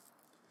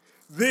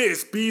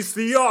This Beats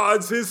the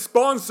Odds is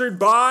sponsored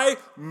by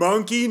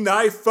Monkey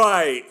Knife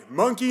Fight.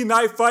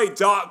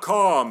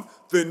 MonkeyKnifeFight.com,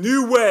 the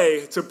new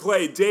way to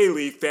play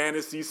daily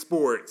fantasy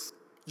sports.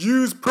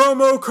 Use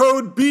promo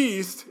code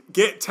BEAST,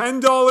 get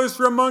 $10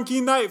 from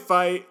Monkey Knife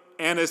Fight,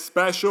 and a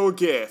special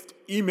gift.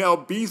 Email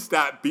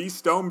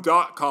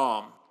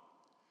beast@beastdome.com.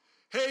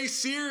 Hey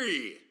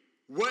Siri,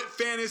 what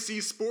fantasy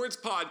sports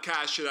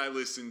podcast should I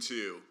listen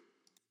to?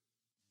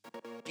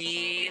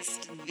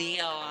 Beast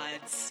the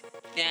Odds.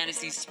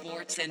 Fantasy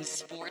sports and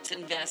sports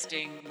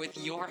investing with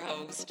your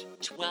host,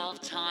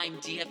 12-time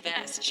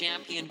DFS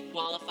champion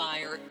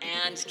qualifier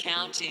and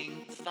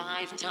counting,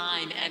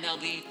 5-time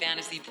MLB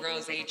Fantasy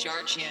Pros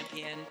HR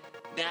champion,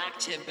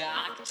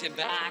 back-to-back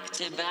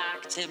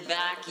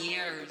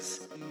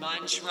years,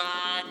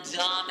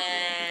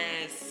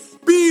 Montradamus.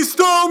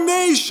 Beastdome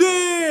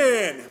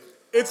Nation!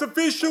 It's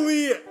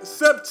officially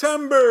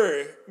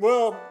September.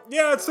 Well,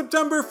 yeah, it's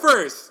September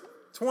 1st,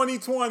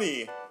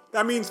 2020.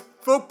 That means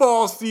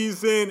football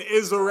season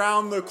is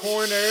around the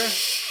corner.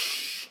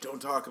 Don't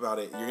talk about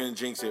it. You're going to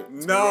jinx it.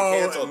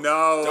 No.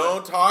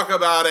 Don't talk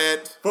about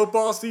it.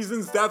 Football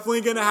season's definitely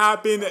going to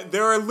happen.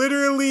 There are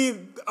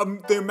literally,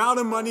 the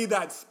amount of money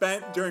that's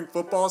spent during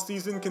football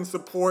season can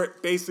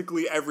support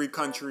basically every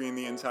country in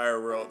the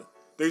entire world.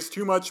 There's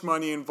too much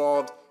money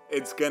involved.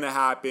 It's going to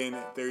happen.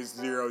 There's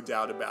zero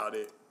doubt about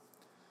it.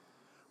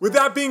 With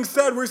that being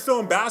said, we're still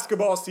in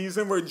basketball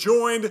season. We're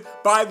joined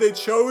by the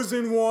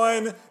chosen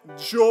one,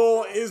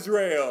 Joel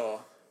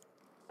Israel.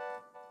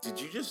 Did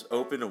you just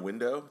open a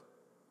window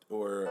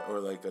or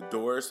like a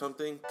door or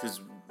something? Because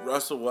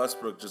Russell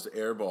Westbrook just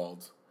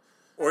airballed.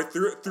 Or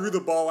threw the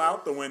ball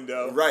out the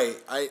window. Right.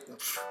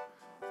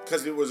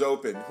 Because it was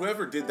open.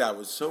 Whoever did that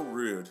was so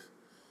rude.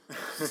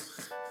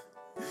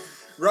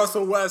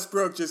 Russell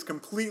Westbrook just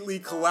completely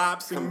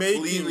collapsing,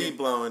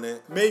 blowing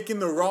it. Making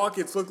the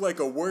Rockets look like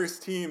a worse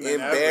team than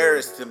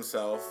Embarrassed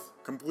himself.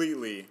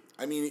 Completely.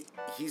 I mean,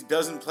 he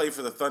doesn't play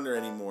for the Thunder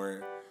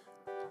anymore.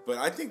 But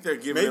I think they're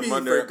giving Maybe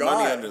him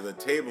money under the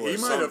table or something.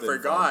 He might have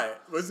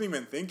forgot. Wasn't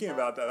even thinking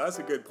about that. That's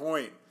a good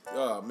point.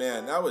 Oh,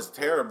 man, that was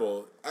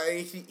terrible.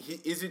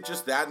 Is it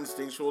just that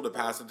instinctual to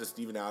pass it to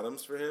Steven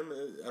Adams for him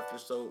after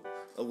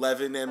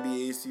 11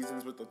 NBA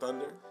seasons with the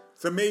Thunder?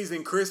 It's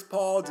amazing. Chris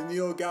Paul,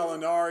 Danilo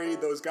Gallinari,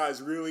 those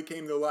guys really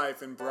came to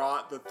life and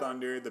brought the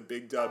Thunder the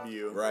big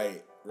W.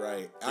 Right.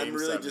 I'm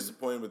really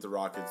disappointed with the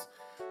Rockets.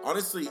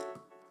 Honestly,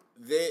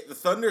 the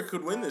Thunder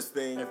could win this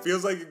thing. It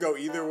feels like it could go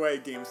either way,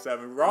 Game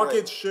 7.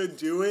 Rockets should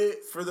do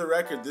it. For the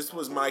record, this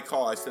was my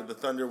call. I said the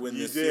Thunder win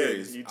this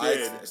series. You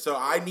did. So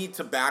I need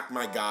to back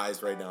my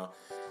guys right now.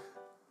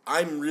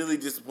 I'm really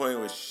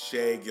disappointed with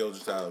Shai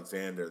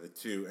Gilgeous-Alexander, the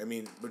two. I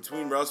mean,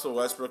 between Russell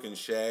Westbrook and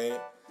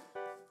Shai,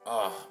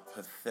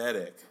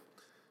 pathetic.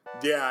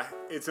 Yeah,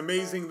 it's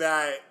amazing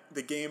that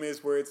the game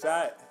is where it's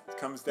at. It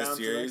comes down the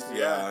series, to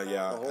yeah.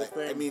 The whole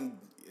thing. I mean,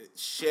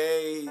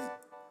 Shai,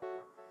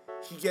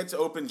 he gets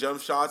open jump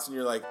shots, and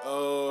you're like,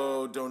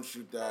 oh, don't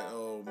shoot that.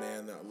 Oh,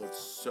 man, that looks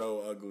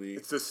so ugly.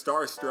 It's a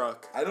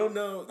starstruck. I don't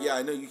know. Yeah,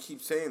 I know you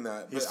keep saying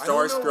that. He's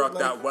starstruck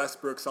that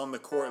Westbrook's on the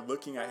court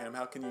looking at him.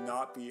 How can he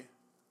not be?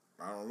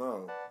 I don't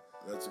know.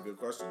 That's a good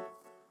question.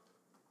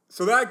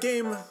 So that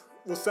game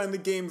will send to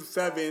Game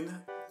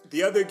 7.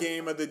 The other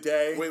game of the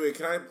day. Wait,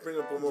 can I bring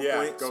up one more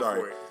point? Yeah, go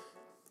for it.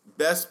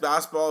 Best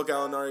basketball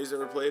Gallinari's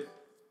ever played?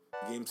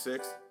 Game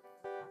 6?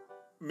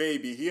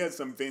 Maybe. He had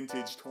some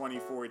vintage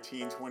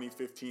 2014,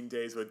 2015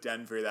 days with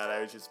Denver that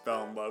I just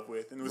fell in love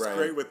with. And it was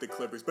great with the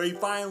Clippers. But he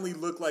finally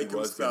looked like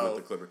himself.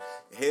 He was good with the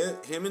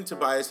Clippers. Him and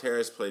Tobias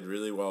Harris played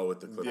really well with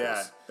the Clippers.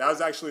 Yeah, that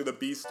was actually the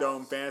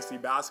Beastdome fantasy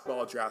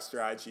basketball draft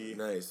strategy.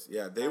 Nice.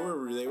 Yeah, they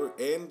were,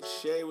 and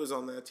Shai was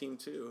on that team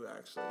too,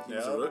 actually. He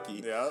was a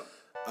rookie. Yep.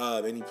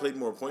 And he played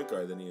more point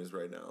guard than he is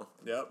right now.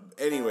 Yep.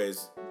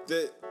 Anyways,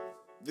 the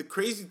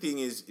crazy thing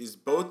is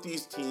both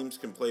these teams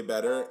can play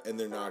better, and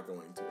they're not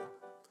going to.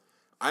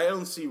 I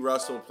don't see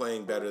Russell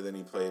playing better than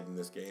he played in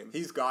this game.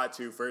 He's got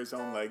to for his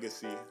own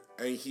legacy.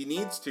 I mean, he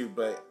needs to,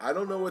 but I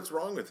don't know what's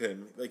wrong with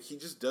him. Like, he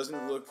just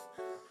doesn't look...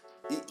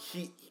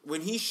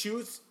 When he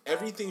shoots,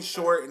 everything's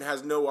short and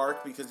has no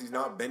arc because he's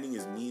not bending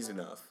his knees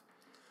enough.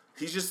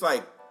 He's just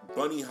like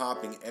bunny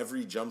hopping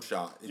every jump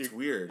shot. It's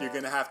weird. You're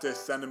going to have to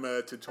send him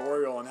a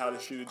tutorial on how to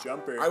shoot a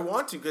jumper. I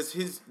want to because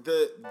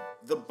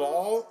the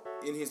ball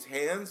in his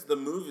hands, the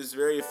move is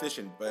very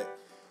efficient, but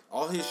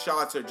all his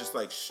shots are just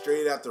like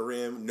straight at the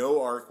rim,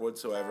 no arc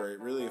whatsoever. It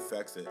really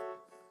affects it.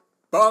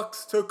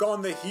 Bucks took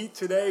on the Heat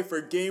today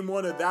for Game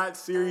 1 of that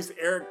series.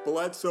 Eric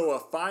Bledsoe, a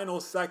final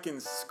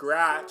second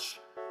scratch,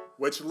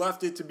 which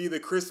left it to be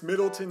the Chris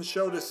Middleton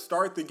show to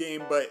start the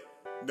game, but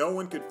no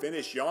one could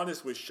finish.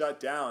 Giannis was shut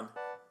down.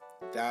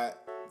 I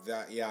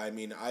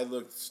mean, I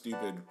looked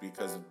stupid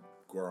because of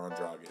Goran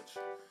Dragic.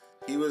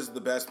 He was the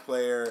best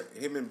player.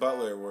 Him and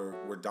Butler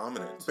were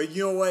dominant. But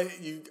you know what?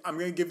 I'm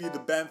going to give you the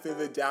benefit of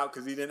the doubt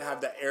because he didn't have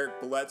the Eric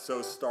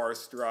Bledsoe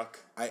starstruck.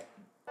 I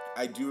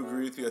do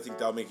agree with you. I think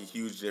that'll make a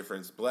huge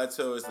difference.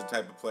 Bledsoe is the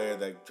type of player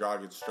that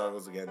Dragic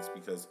struggles against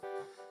because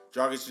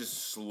Dragic is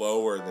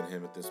slower than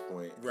him at this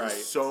point. Right.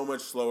 He's so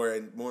much slower,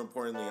 and more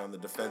importantly, on the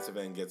defensive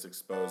end, gets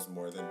exposed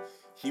more than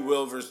he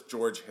will versus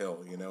George Hill.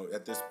 You know,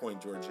 at this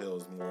point, George Hill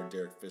is more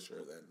Derek Fisher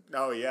than.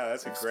 Oh yeah,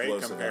 that's a great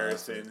explosive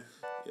comparison. athlete.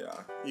 Yeah.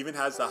 Even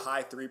has a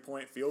high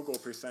 3-point field goal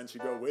percentage to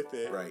go with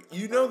it. Right.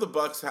 You know, the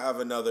Bucks have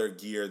another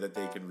gear that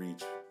they can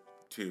reach,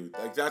 too.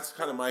 Like, that's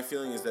kind of my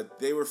feeling, is that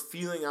they were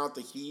feeling out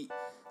the Heat,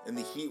 and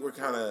the Heat were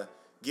kind of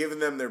giving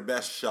them their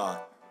best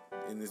shot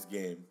in this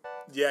game.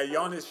 Yeah,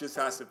 Giannis just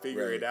has to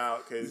figure Right. it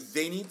out because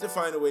They need to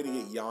find a way to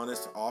get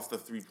Giannis off the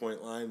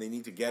three-point line. They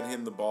need to get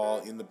him the ball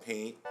in the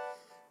paint.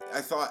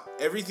 I thought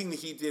everything the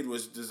Heat did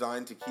was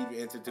designed to keep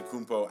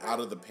Antetokounmpo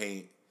out of the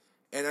paint.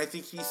 And I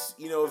think he's,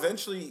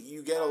 eventually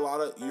you get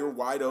you're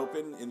wide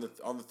open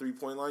on the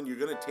 3-point line. You're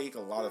going to take a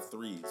lot of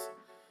threes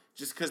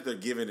just because they're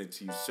giving it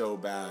to you so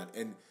bad.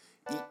 And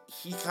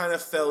he kind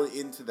of fell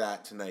into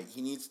that tonight.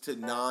 He needs to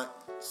not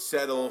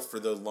settle for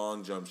the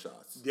long jump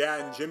shots.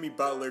 yeah, and Jimmy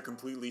Butler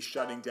completely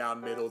shutting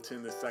down Middleton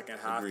in the second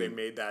half. They Agreed.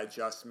 made that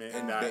adjustment.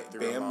 And that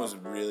threw him Bam off. was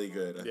really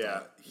good. I Yeah,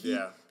 thought.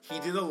 yeah. He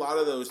did a lot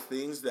of those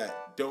things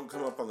that don't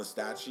come up on the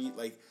stat sheet.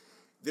 Like,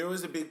 there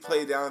was a big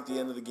play down at the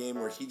end of the game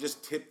where he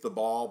just tipped the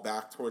ball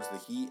back towards the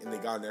Heat and they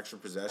got an extra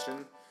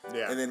possession.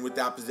 Yeah. And then with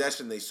that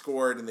possession, they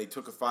scored and they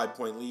took a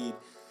 5-point lead.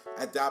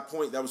 At that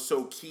point, that was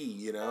so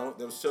key, That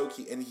was so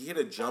key. And he hit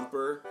a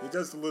jumper. He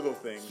does the little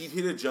things. He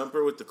hit a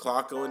jumper with the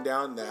clock going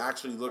down that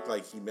actually looked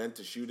like he meant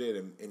to shoot it,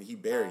 and he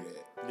buried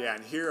it. Yeah,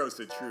 and Hero's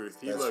the truth.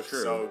 He That's looks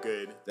true. so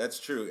good. That's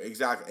true,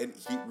 exactly. And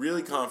he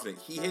really confident.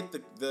 He hit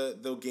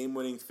the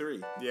game-winning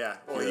 3. Yeah,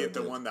 well, Hero he hit the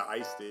did. one that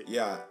iced it.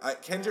 Yeah,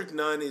 Kendrick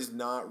Nunn is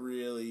not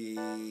really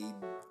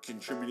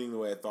contributing the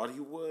way I thought he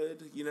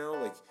would.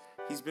 Like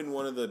he's been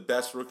one of the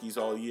best rookies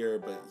all year,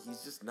 but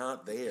he's just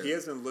not there. He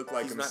hasn't looked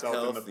like He's not himself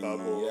in the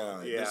healthy.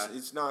 bubble. Yeah,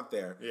 it's not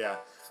there. Yeah.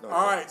 not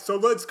All there. right, so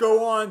let's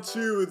go on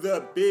to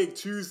the big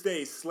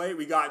Tuesday slate.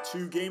 We got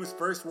 2 games.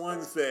 First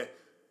one's that,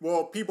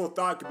 people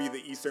thought could be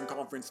the Eastern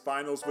Conference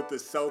Finals with the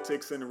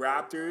Celtics and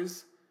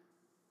Raptors.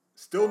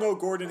 Still no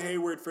Gordon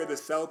Hayward for the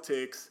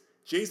Celtics.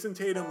 Jason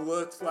Tatum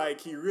looks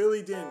like he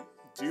really didn't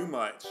do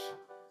much,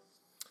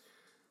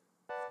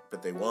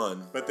 But they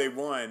won. but they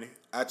won.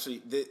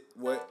 Actually,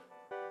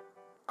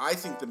 I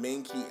think the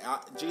main key,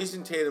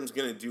 Jason Tatum's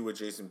going to do what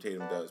Jason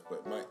Tatum does,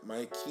 but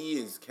my key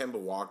is Kemba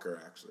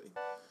Walker, actually.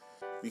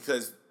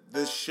 Because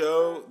the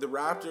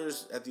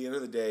Raptors, at the end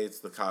of the day, it's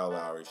the Kyle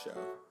Lowry show.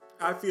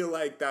 I feel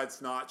like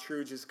that's not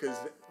true just because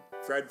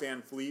Fred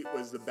VanVleet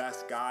was the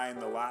best guy in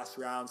the last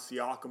round.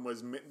 Siakam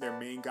was their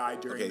main guy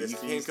during the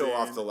season. You can't go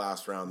off the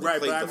last round. They Right,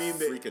 played but I the mean,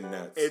 freaking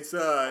Nets. It's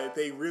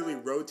they really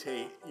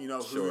rotate,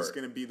 who's Sure.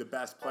 going to be the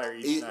best player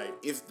each night.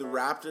 If the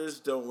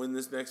Raptors don't win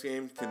this next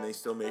game, can they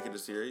still make it a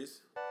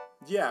series?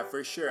 Yeah,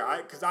 for sure.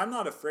 Because I'm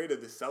not afraid of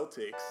the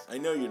Celtics. I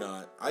know you're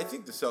not. I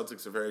think the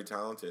Celtics are very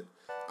talented.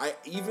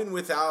 Even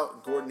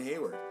without Gordon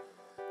Hayward.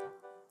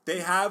 They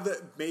have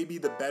maybe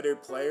the better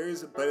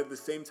players, but at the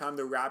same time,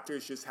 the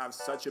Raptors just have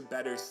such a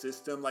better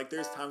system. Like,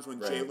 there's times when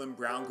Right. Jaylen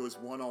Brown goes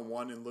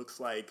one-on-one and looks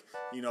like,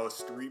 a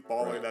street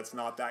baller Right. that's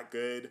not that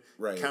good.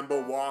 Right.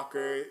 Kemba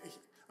Walker,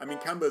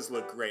 Kemba's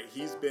looked great.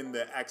 He's been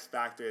the X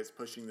factor that's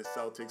pushing the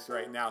Celtics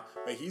right now,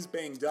 but he's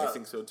banged up. I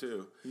think so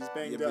too. He's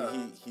banged but up.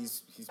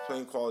 he's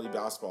playing quality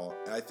basketball.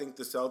 And I think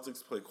the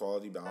Celtics play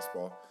quality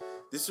basketball.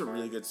 This is a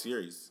really good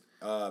series.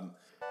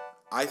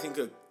 I think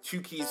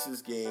 2 keys to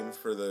this game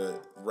for the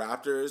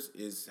Raptors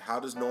is how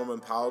does Norman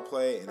Powell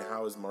play and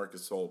how is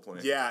Marcus Gasol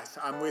playing? Yes,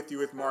 I'm with you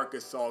with Marc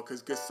Gasol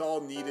because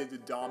Gasol needed to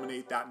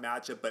dominate that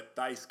matchup, but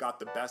Theis got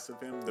the best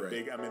of him, the Right.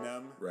 big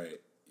Eminem. Right.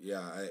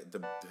 Yeah, the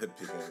big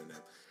Eminem.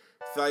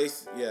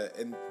 Theis, yeah,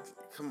 and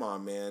come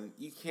on, man.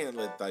 You can't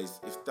let Theis.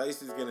 If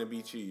Theis is going to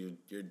beat you,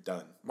 you're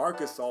done. Marc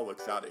Gasol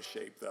looks out of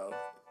shape, though.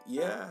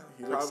 Yeah,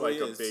 He looks probably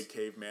like is. a big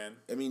caveman.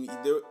 I mean,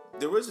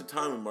 there was a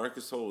time when Marc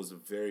Gasol was a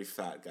very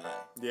fat guy.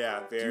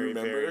 Yeah, Do you very,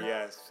 remember? very,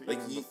 yes. Like,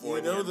 even you before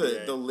know,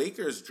 NBA. the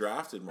Lakers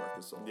drafted Marc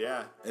Gasol.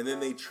 Yeah, And then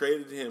they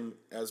traded him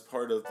as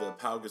part of the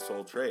Pau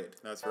Gasol trade.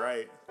 that's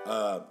right.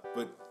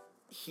 But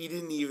he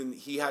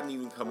hadn't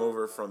even come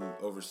over from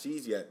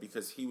overseas yet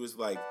because he was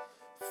like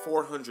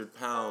 400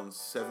 pounds,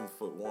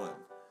 7'1".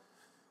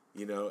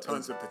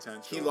 Tons of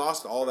potential. He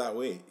lost all that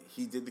weight.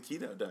 He did the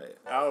keto diet.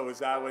 Oh, is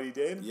that what he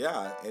did?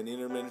 Yeah, and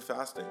intermittent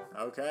fasting.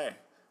 Okay.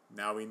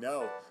 Now we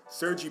know.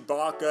 Serge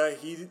Ibaka,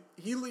 he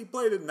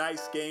played a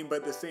nice game, but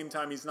at the same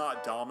time, he's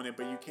not dominant,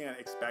 but you can't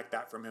expect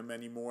that from him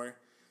anymore.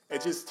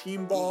 It's just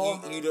team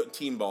ball. You don't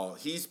team ball.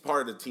 He's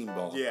part of team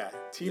ball. Yeah,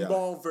 team Yeah.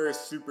 ball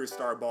versus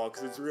superstar ball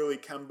because it's really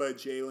Kemba,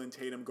 Jalen,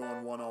 Tatum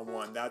going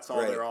one-on-one. That's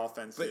all their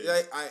offense But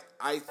is.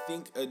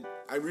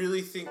 I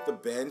really think the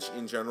bench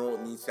in general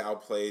needs to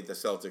outplay the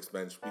Celtics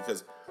bench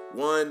because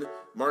one,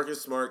 Marcus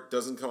Smart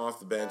doesn't come off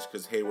the bench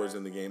because Hayward's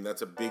in the game.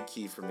 That's a big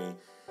key for me.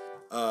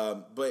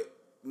 But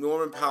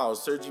Norman Powell,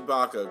 Serge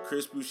Ibaka,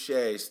 Chris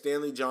Boucher,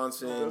 Stanley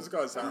Johnson. Those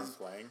guys aren't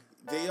playing.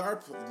 They are.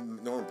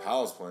 Norman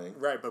Powell's playing.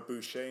 Right, but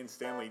Boucher and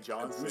Stanley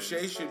Johnson.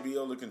 Boucher should be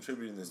able to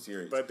contribute in this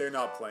series. But they're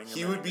not playing him.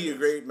 He any would be a minutes.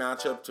 great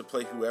matchup to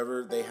play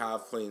whoever they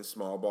have playing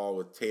small ball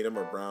with Tatum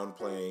or Brown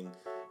playing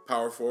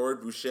power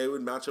forward, Boucher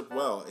would match up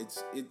well. I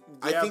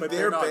Yeah, think but their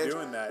they're not bench.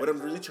 doing that. What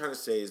I'm really trying to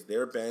say is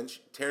their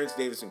bench, Terrence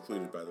Davis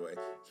included, by the way,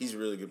 he's a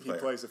really good He player.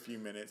 plays a few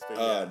minutes, but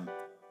yeah.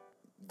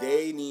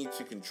 They need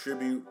to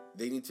contribute.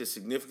 They need to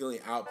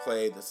significantly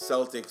outplay the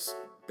Celtics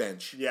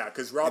bench. Yeah,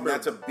 because And Robert.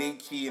 that's a big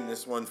key in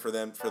this one for the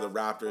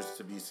Raptors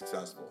to be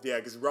successful. Yeah,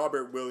 because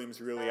Robert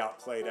Williams really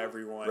outplayed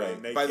everyone. Right.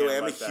 And they By the way,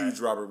 can't I'm a let that- huge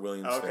Robert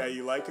Williams fan. Okay,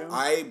 you like him?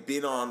 I've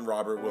been on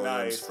Robert Williams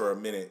Nice. for a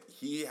minute.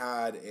 He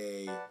had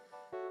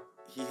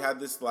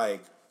this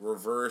like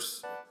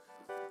reverse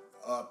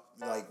up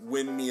like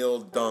windmill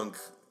dunk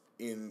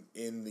in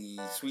the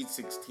Sweet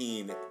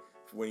 16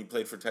 when he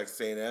played for Texas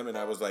A&M, and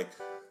I was like,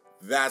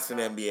 that's an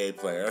NBA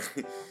player.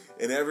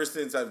 And ever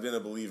since, I've been a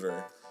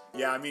believer.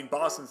 Yeah, I mean,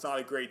 Boston's not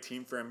a great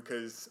team for him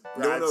because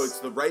No, it's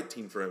the right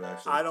team for him,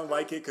 actually. I don't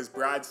like it because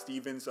Brad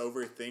Stevens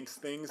overthinks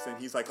things, and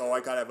he's like, "Oh,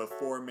 I gotta have a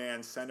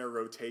 4-man center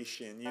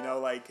rotation." You know,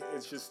 like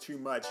it's just too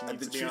much. You need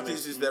The to be on truth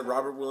this is team. that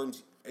Robert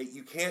Williams,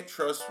 you can't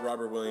trust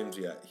Robert Williams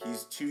yet.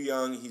 He's too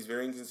young. He's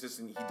very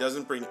inconsistent. He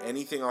doesn't bring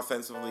anything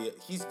offensively.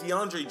 He's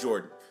DeAndre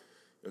Jordan.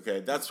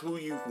 Okay, that's who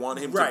you want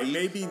him Right, to be.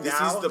 maybe this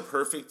now- is the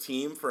perfect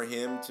team for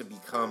him to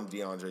become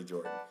DeAndre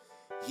Jordan.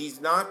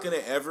 He's not going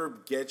to ever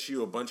get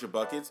you a bunch of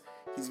buckets.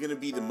 He's going to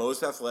be the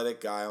most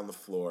athletic guy on the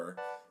floor,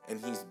 and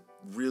he's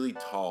really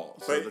tall.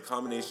 So But the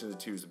combination of the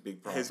two is a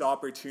big problem. His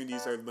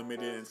opportunities are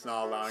limited, and it's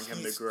not allowing him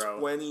to He's grow.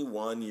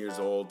 21 years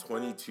old,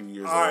 22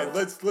 years All old.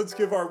 right, let's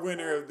give our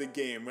winner of the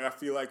game. I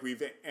feel like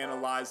we've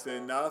analyzed it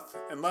enough.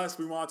 Unless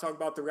we want to talk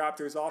about the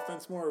Raptors'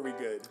 offense more, are we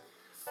good?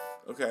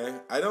 Okay,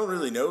 I don't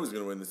really know who's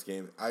gonna win this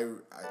game.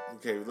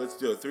 Okay, let's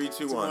do it. 3,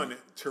 2, 1.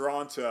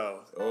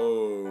 Toronto.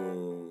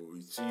 Oh,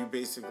 so you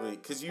basically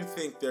because you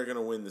think they're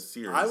gonna win the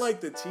series. I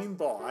like the team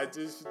ball. I like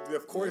them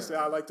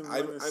to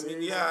win the I series.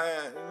 mean, yeah,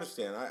 I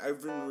understand.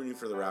 I've been rooting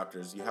for the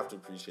Raptors. You have to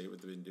appreciate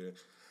what they've been doing.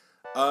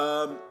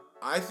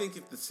 I think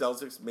if the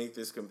Celtics make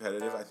this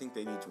competitive, I think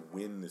they need to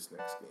win this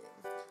next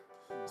game.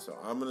 So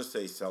I'm gonna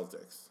say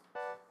Celtics.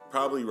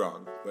 Probably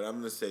wrong, but I'm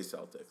gonna say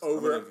Celtics.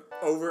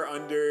 Over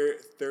under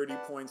 30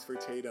 points for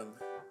Tatum.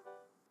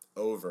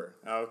 Over.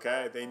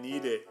 Okay, they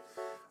need it.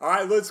 All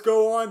right, let's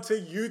go on to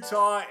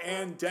Utah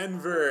and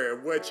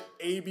Denver, which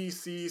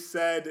ABC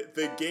said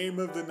the game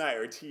of the night,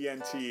 or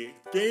TNT.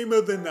 Game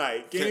of the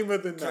night. Game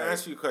of the night. Can I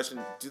ask you a question?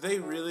 Do they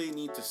really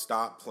need to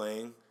stop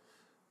playing?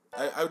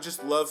 I would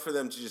just love for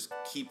them to just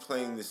keep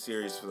playing this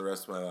series for the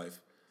rest of my life.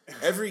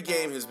 Every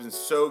game has been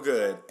so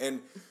good,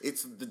 and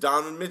it's the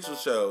Donovan Mitchell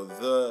show,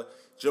 the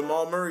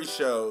Jamal Murray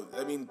show.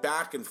 I mean,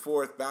 back and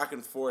forth.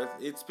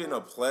 It's been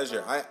a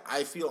pleasure.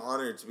 I feel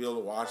honored to be able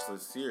to watch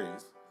this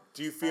series.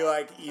 Do you feel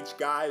like each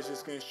guy is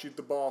just going to shoot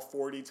the ball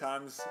 40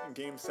 times in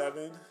Game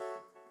 7?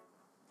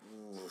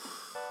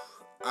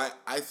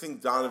 I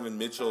think Donovan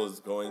Mitchell is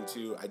going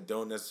to. I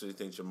don't necessarily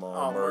think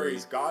Jamal Murray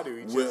Murray's got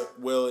to.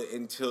 will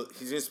until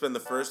he's going to spend the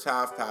first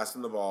half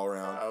passing the ball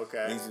around.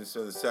 Okay. And he's going to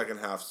spend the second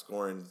half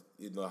scoring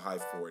in the high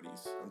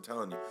 40s. I'm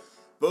telling you.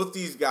 Both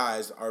these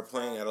guys are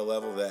playing at a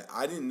level that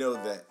I didn't know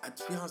that,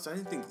 to be honest, I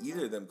didn't think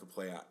either of them could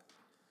play at.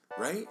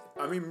 Right?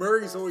 I mean,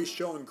 Murray's always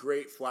shown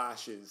great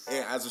flashes.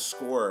 And as a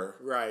scorer.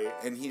 Right.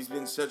 And he's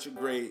been such a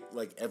great,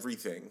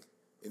 everything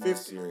in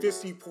this series.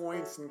 50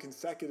 points in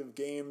consecutive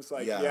games.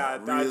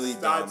 Really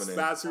dominant.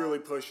 That's really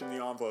pushing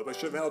the envelope. I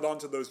should have held on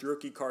to those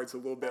rookie cards a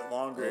little bit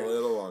longer. A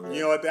little longer.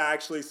 You know what? They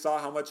actually saw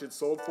how much it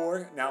sold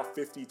for? Now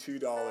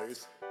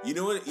 $52. You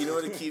know what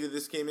the key to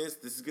this game is?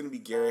 This is going to be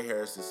Gary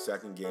Harris's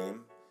second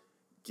game.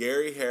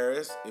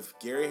 If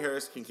Gary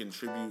Harris can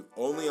contribute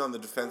only on the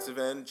defensive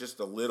end, just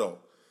a little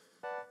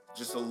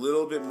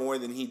bit more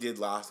than he did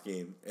last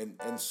game,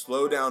 and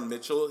slow down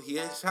Mitchell, he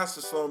just has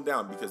to slow him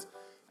down because,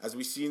 as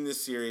we see in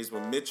this series,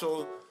 when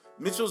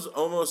Mitchell's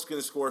almost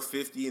going to score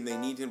 50 and they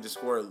need him to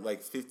score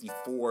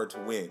 54 to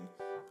win,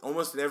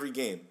 almost in every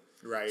game.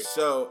 Right.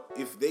 So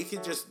if they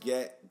could just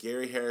get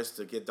Gary Harris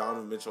to get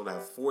Donovan Mitchell to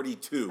have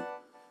 42,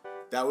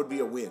 that would be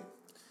a win.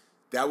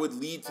 That would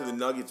lead to the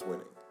Nuggets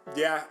winning.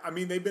 Yeah, I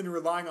mean, they've been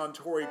relying on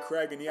Torrey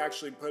Craig, and he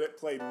actually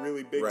played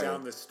really big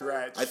down the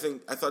stretch. I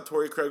thought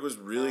Torrey Craig was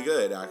really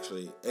good,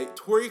 actually.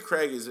 Torrey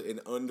Craig is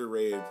an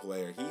underrated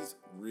player. He's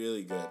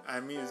really good. I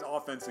mean, his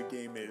offensive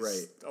game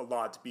is a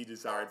lot to be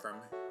desired from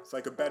him. It's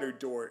like a better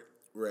Dort.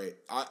 Right.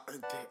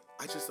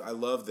 I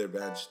love their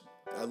bench.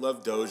 I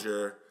love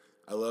Dozier.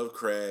 I love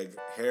Craig,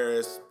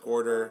 Harris,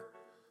 Porter.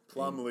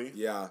 Plumlee.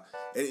 Yeah.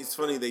 And it's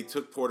funny, they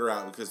took Porter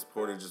out because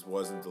Porter just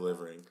wasn't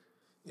delivering.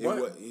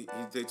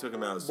 They took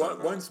him out of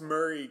starting. Once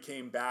Murray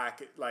came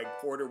back,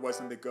 Porter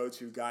wasn't the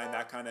go-to guy, and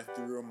that kind of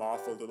threw him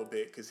off a little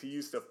bit because he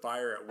used to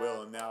fire at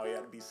will, and now he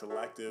had to be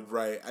selective.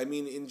 Right. I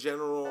mean, in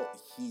general,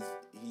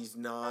 he's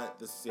not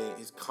the same.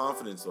 His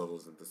confidence level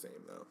isn't the same,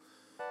 though.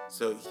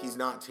 So he's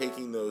not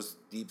taking those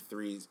deep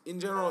threes.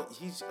 In general,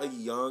 he's a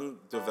young,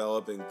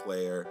 developing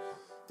player.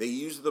 They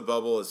used the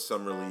bubble as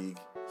summer league.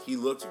 He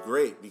looked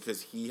great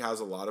because he has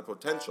a lot of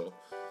potential.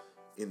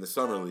 in the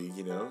summer league,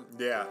 you know.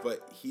 Yeah.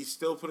 But he's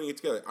still putting it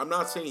together. I'm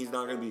not saying he's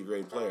not going to be a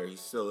great player. He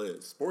still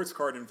is. Sports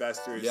card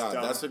investors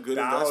that's a good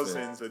thousands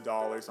investment. of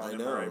dollars on I him.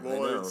 know, Right? I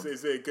Well, know.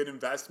 is it a good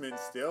investment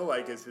still?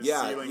 Like, is his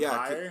Yeah, ceiling yeah.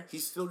 higher?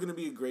 He's still going to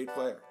be a great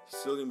player. He's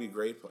still going to be a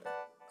great player.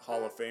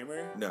 Hall of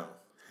Famer? No.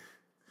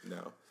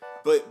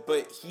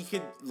 But he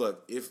could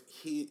look if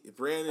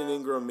Brandon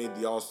Ingram made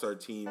the All-Star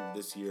team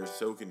this year,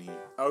 so can he.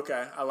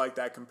 Okay, I like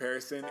that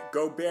comparison.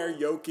 Gobert,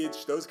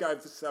 Jokic, those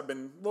guys have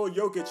been. Well,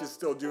 Jokic is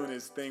still doing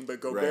his thing,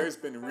 but Gobert's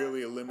been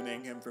really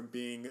eliminating him from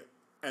being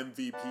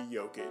MVP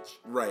Jokic.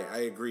 Right, I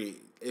agree.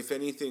 If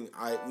anything,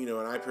 and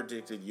I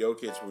predicted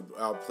Jokic would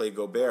outplay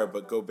Gobert,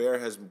 but Gobert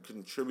has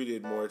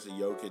contributed more to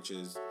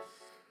Jokic's.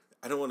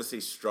 I don't want to say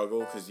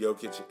struggle because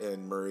Jokic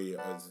and Murray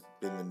has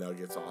been the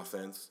Nuggets'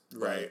 offense,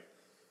 Right.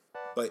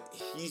 But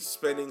he's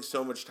spending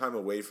so much time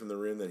away from the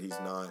rim that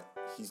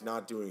he's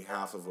not doing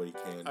half of what he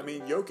can. I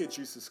mean, Jokic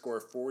used to score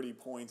 40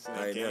 points in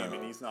a game,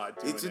 and he's not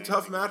doing It's a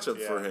tough anything.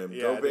 matchup for him.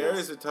 Yeah, Gobert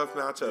is a tough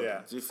matchup.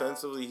 Yeah.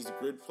 Defensively, he's a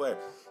good player.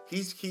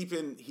 He's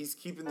keeping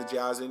the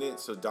Jazz in it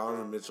so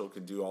Donovan Mitchell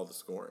can do all the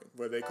scoring.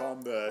 What they call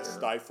him, the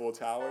Stifle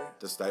Tower.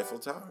 The Stifle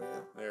Tower, yeah.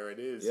 There it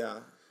is. Yeah.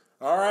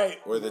 All right.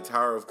 Or the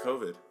Tower of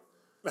COVID.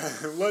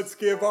 Let's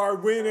give our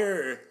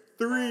winner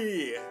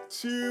 3,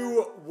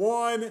 2,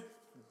 1.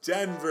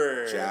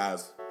 Denver.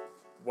 Jazz.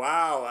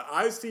 Wow,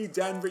 I see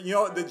Denver. You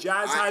know, the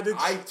Jazz had to.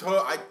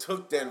 I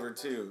took Denver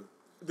too.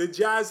 The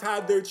Jazz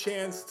had their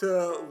chance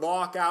to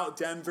lock out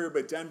Denver,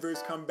 but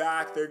Denver's come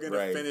back. They're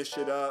gonna finish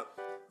it up.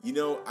 You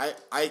know,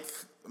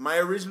 my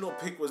original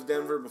pick was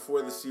Denver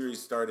before the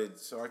series started,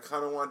 so I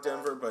kind of want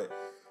Denver, but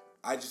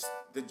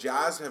the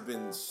Jazz have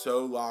been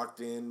so locked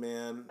in,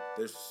 man.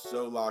 They're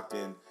so locked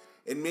in,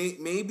 and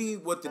maybe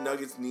what the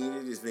Nuggets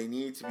needed is they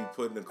needed to be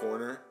put in a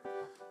corner.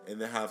 And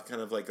they have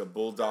kind of like a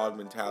bulldog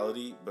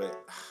mentality, but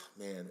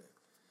man,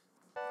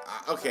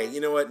 okay,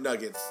 you know what?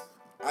 Nuggets.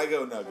 I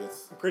go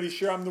Nuggets. I'm pretty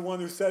sure I'm the one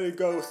who said it'd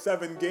go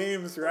 7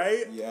 games,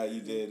 right? Yeah,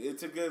 you did.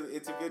 It's a good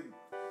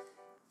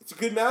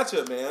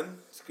matchup, man.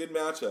 It's a good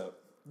matchup.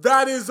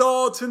 That is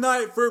all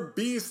tonight for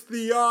Beast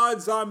the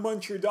Odds. I'm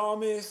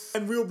Muntradamus,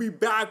 and we'll be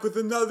back with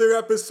another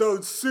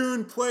episode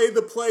soon. Play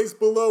the plays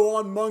below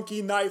on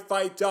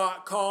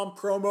monkeyknifefight.com.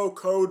 Promo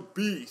code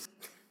BEAST.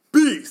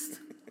 Beast.